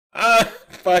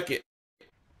Fuck it.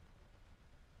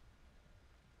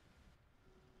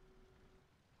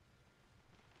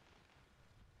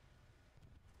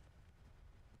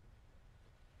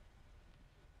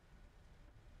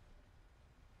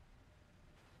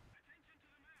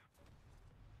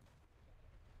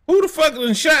 Who the fuck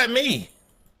done shot me?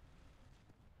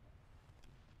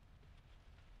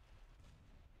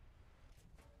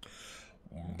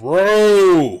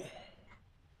 Bro.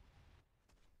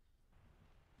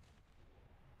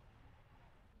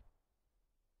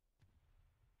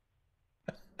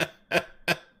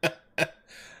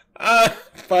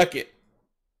 Fuck it.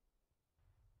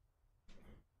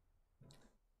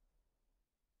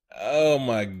 Oh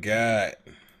my god.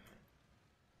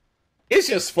 It's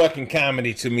just fucking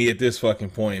comedy to me at this fucking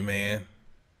point, man.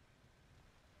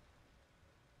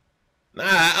 Nah,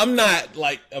 I'm not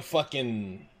like a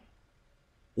fucking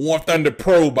War Thunder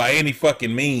Pro by any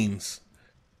fucking means.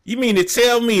 You mean to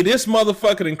tell me this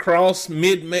motherfucker done cross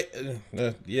mid?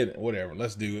 Yeah, whatever.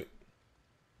 Let's do it.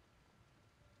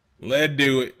 Let's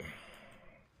do it.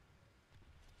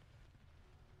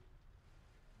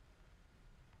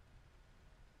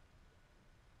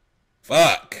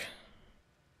 Fuck.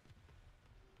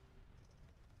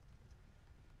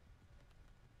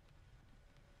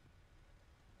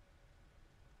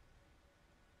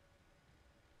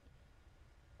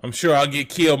 I'm sure I'll get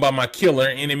killed by my killer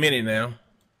any minute now.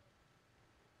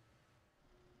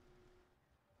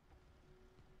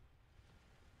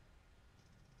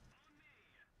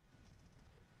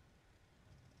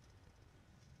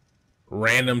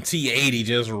 Random T80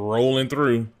 just rolling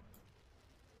through.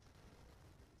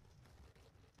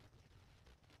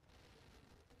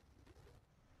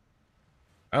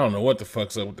 I don't know what the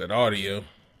fuck's up with that audio.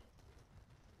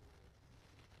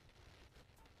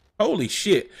 Holy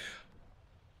shit.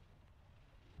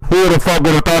 Who the fuck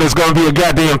would have thought it's gonna be a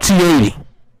goddamn T80?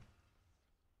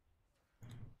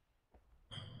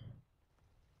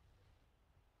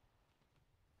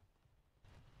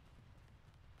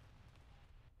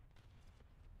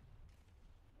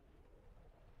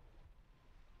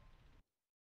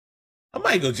 I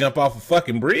might go jump off a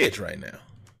fucking bridge right now.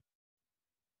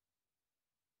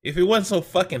 If it wasn't so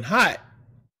fucking hot,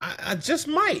 I just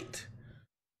might.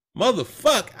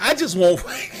 Motherfuck, I just want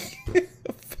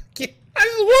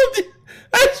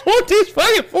I just want these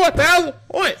fucking 4,000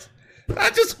 points. I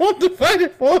just want the fucking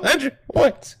 400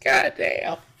 points. God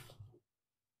damn.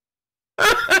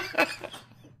 How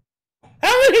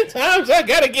many times I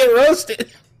gotta get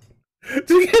roasted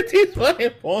to get these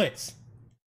fucking points?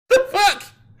 The fuck?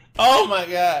 Oh my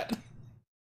god.